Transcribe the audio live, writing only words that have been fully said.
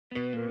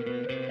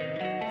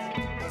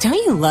Don't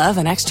you love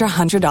an extra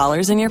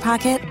 $100 in your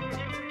pocket?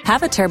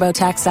 Have a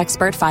TurboTax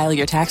expert file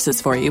your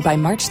taxes for you by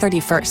March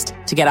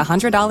 31st to get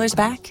 $100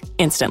 back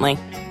instantly.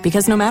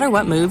 Because no matter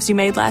what moves you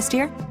made last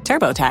year,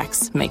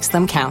 TurboTax makes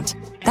them count.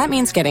 That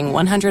means getting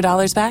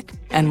 $100 back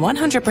and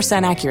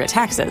 100% accurate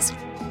taxes,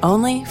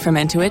 only from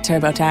Intuit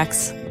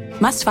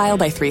TurboTax. Must file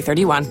by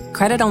 3/31.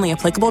 Credit only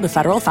applicable to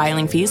federal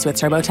filing fees with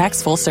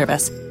TurboTax full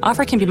service.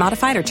 Offer can be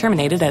modified or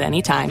terminated at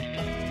any time.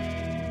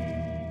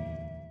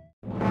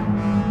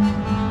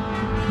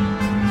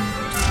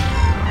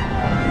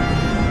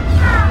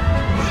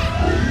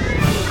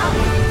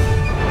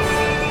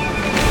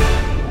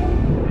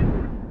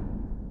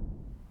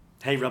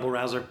 Hey Rebel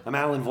Rouser, I'm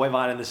Alan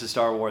Voivod and this is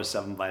Star Wars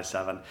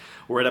 7x7.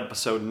 We're at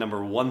episode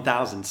number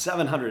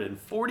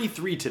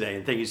 1743 today,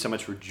 and thank you so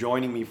much for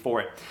joining me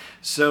for it.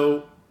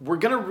 So we're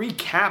going to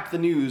recap the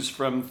news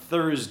from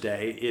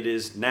Thursday. It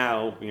is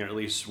now, at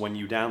least when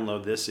you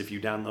download this, if you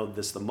download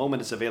this the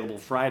moment it's available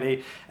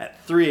Friday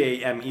at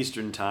 3 a.m.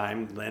 Eastern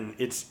Time, then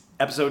it's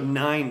episode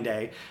 9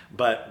 day,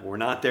 but we're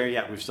not there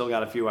yet. We've still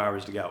got a few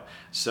hours to go.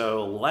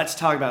 So let's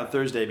talk about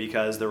Thursday,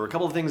 because there were a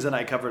couple of things that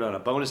I covered on a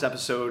bonus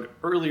episode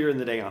earlier in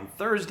the day on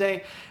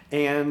Thursday,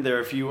 and there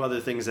are a few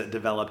other things that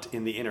developed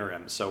in the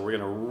interim. So we're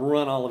going to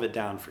run all of it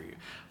down for you.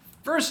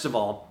 First of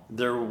all,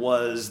 there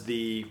was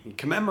the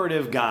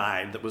commemorative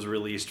guide that was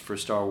released for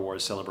Star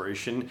Wars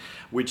Celebration,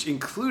 which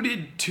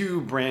included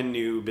two brand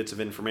new bits of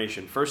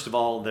information. First of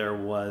all, there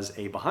was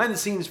a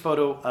behind-the-scenes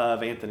photo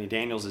of Anthony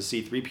Daniels as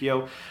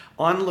C-3PO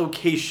on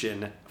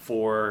location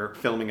for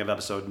filming of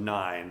Episode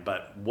 9.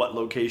 But what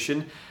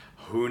location?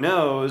 Who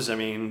knows? I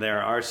mean,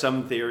 there are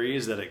some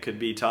theories that it could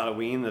be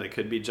Tatooine, that it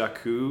could be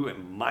Jakku,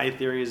 and my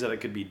theory is that it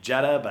could be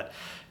Jeddah, but,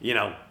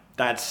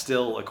 that's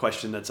still a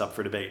question that's up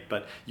for debate.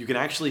 But you can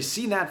actually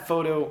see that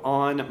photo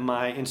on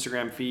my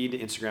Instagram feed,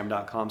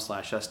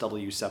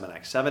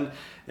 instagram.com/SW7x7.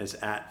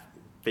 It's at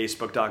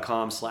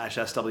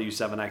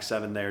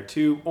facebook.com/SW7x7 there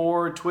too,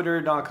 or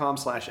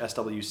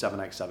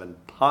twitter.com/SW7x7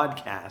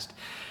 podcast.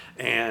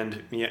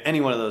 And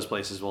any one of those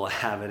places will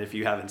have it if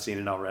you haven't seen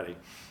it already.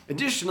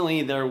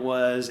 Additionally, there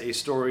was a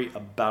story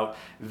about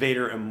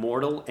Vader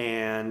Immortal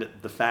and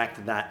the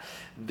fact that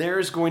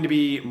there's going to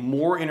be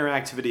more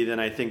interactivity than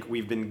I think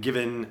we've been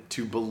given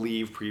to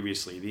believe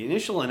previously. The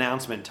initial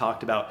announcement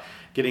talked about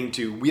getting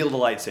to wield a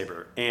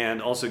lightsaber and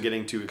also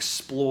getting to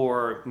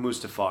explore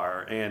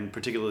Mustafar, and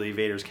particularly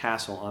Vader's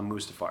castle on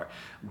Mustafar.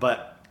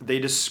 But they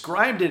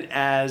described it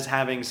as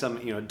having some,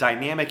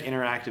 dynamic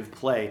interactive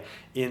play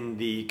in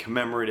the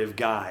commemorative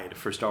guide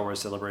for Star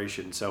Wars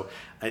Celebration. So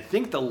I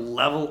think the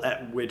level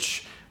at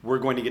which we're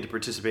going to get to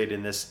participate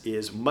in this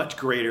is much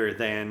greater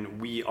than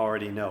we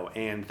already know.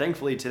 And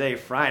thankfully today,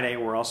 Friday,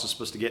 we're also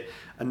supposed to get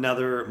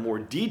another more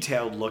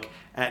detailed look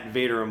at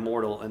Vader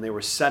Immortal, and they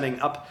were setting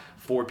up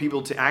for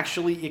people to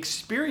actually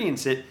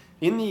experience it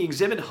in the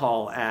exhibit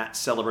hall at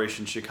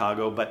Celebration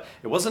Chicago, but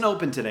it wasn't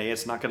open today.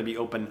 It's not going to be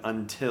open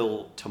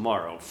until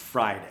tomorrow,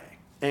 Friday.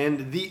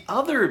 And the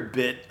other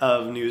bit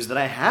of news that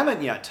I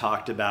haven't yet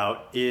talked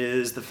about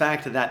is the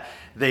fact that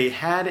they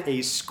had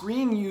a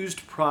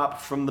screen-used prop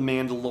from The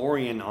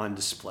Mandalorian on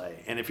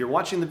display. And if you're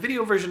watching the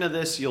video version of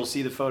this, you'll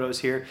see the photos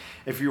here.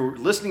 If you're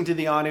listening to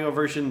the audio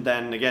version,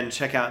 then again,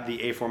 check out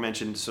the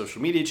aforementioned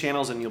social media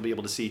channels and you'll be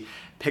able to see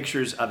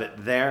pictures of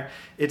it there.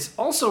 It's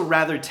also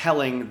rather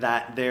telling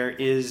that there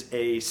is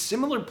a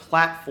similar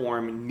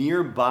platform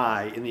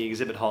nearby in the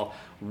exhibit hall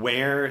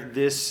where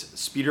this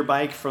speeder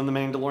bike from The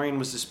Mandalorian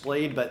was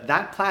displayed, but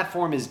that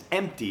platform is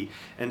empty,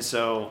 and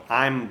so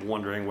I'm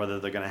wondering whether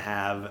they're going to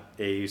have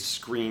a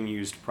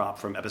screen-used prop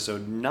from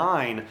Episode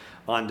 9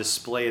 on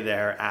display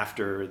there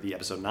after the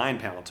Episode 9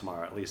 panel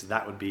tomorrow. At least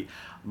that would be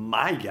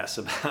my guess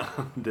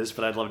about this,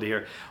 but I'd love to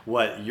hear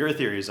what your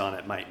theories on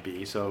it might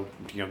be. So,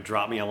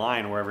 drop me a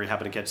line wherever you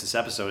happen to catch this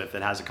episode if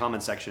it has a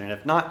comment section, and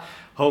if not,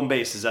 home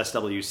base is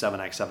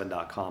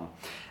SW7x7.com.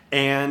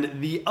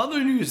 And the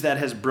other news that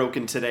has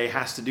broken today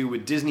has to do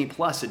with Disney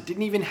Plus. It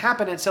didn't even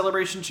happen at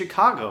Celebration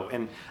Chicago,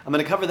 and I'm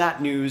going to cover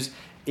that news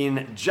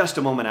in just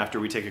a moment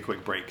after we take a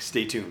quick break.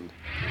 Stay tuned.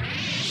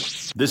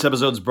 This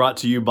episode is brought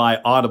to you by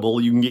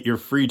Audible. You can get your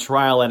free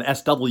trial at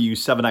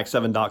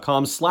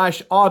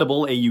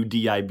sw7x7.com/audible,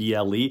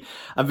 AUDIBLE.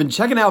 I've been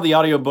checking out the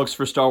audiobooks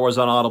for Star Wars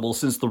on Audible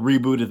since the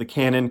reboot of the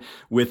canon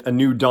with A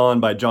New Dawn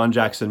by John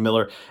Jackson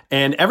Miller,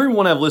 and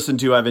everyone I've listened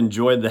to I've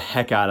enjoyed the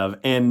heck out of.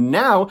 And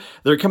now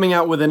they're coming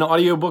out with an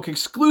audiobook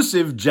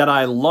exclusive,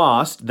 Jedi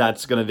Lost,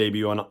 that's going to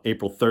debut on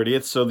April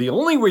 30th. So the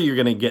only way you're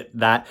going to get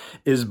that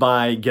is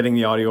by getting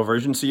the audio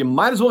version. So you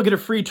might as well get a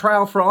free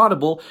trial for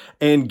Audible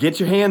and get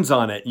your hands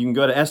on it. You can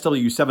go to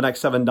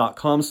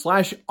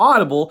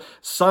sw7x7.com/audible,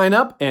 sign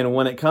up, and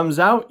when it comes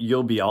out,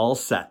 you'll be all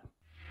set.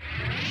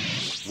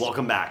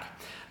 Welcome back.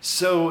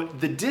 So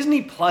the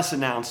Disney Plus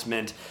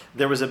announcement,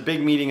 there was a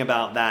big meeting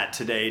about that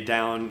today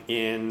down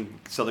in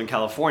Southern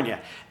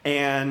California.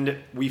 And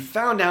we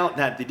found out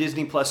that the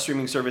Disney Plus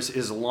streaming service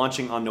is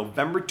launching on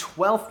November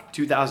 12th,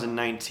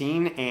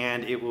 2019,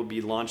 and it will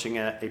be launching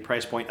at a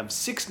price point of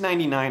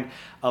 $6.99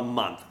 a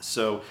month.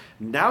 So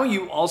now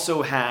you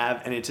also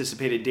have an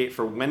anticipated date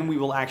for when we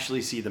will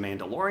actually see The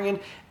Mandalorian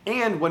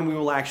and when we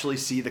will actually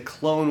see the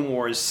Clone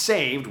Wars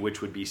Saved,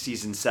 which would be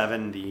season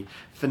 7, the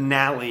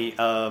finale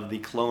of the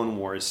Clone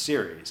Wars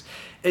series.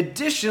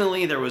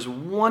 Additionally, there was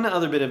one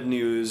other bit of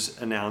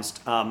news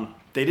announced.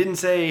 They didn't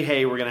say,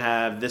 hey, we're going to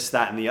have this,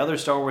 that, and the other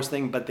Star Wars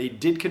thing, but they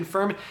did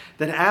confirm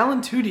that Alan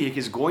Tudyk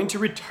is going to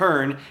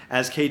return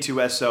as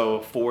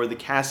K2SO for the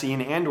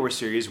Cassian Andor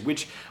series,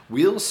 which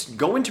will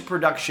go into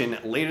production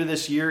later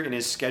this year and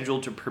is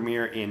scheduled to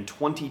premiere in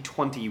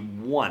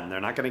 2021.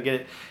 They're not going to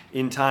get it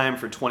in time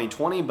for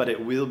 2020, but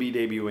it will be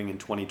debuting in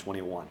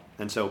 2021.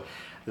 And so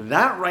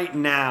that right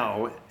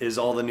now is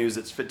all the news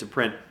that's fit to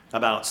print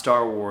about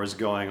Star Wars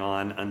going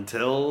on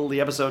until the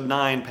episode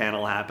 9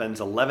 panel happens,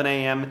 11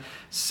 a.m.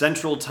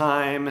 Central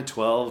Time,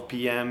 12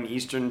 p.m.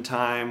 Eastern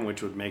Time,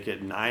 which would make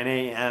it 9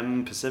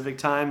 a.m. Pacific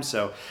Time.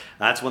 So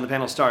that's when the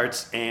panel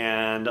starts,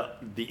 and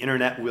the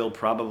internet will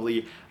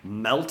probably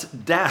melt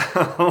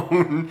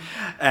down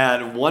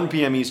at 1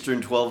 p.m.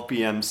 Eastern, 12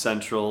 p.m.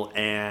 Central,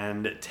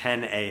 and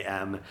 10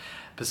 a.m.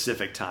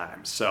 Pacific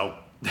Time. So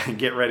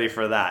get ready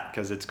for that,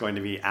 because it's going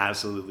to be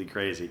absolutely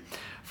crazy.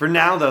 For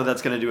now, though,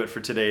 that's going to do it for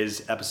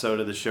today's episode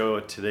of the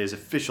show, today's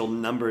official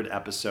numbered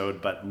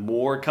episode, but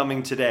more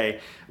coming today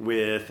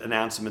with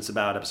announcements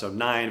about episode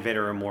 9,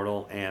 Vader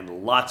Immortal,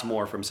 and lots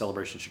more from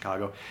Celebration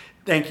Chicago.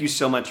 Thank you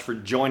so much for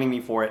joining me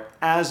for it,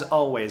 as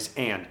always,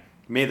 and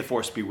may the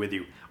Force be with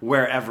you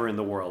wherever in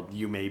the world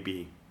you may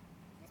be.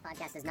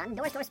 Podcast is not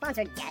endorsed or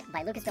sponsored yet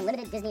by Lucasfilm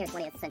Limited, Disney, or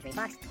 20th Century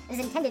Fox. It is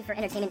intended for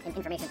entertainment and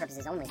information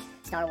purposes only.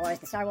 Star Wars,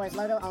 the Star Wars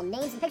logo, all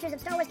names and pictures of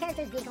Star Wars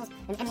characters, vehicles,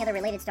 and any other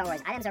related Star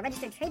Wars items are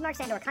registered trademarks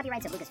and/or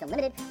copyrights of Lucasfilm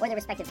Limited or their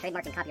respective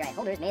trademark and copyright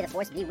holders. May the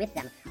Force be with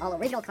them. All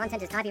original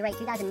content is copyright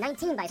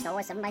 2019 by Star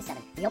Wars 7x7.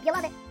 We hope you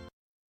love it.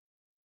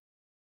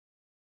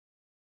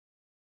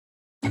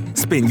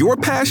 Spin your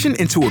passion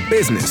into a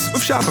business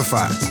with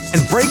Shopify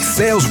and break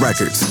sales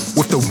records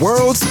with the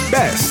world's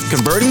best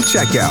converting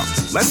checkout.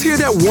 Let's hear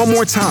that one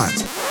more time.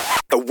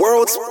 The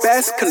world's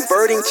best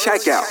converting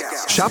checkout.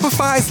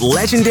 Shopify's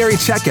legendary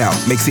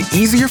checkout makes it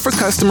easier for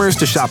customers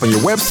to shop on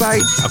your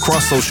website,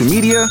 across social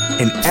media,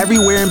 and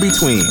everywhere in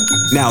between.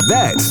 Now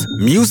that's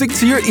music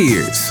to your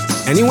ears.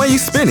 Any way you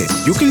spin it,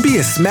 you can be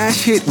a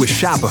smash hit with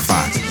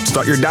Shopify.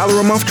 Start your $1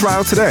 a month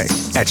trial today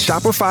at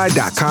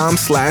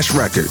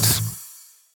shopify.com/records.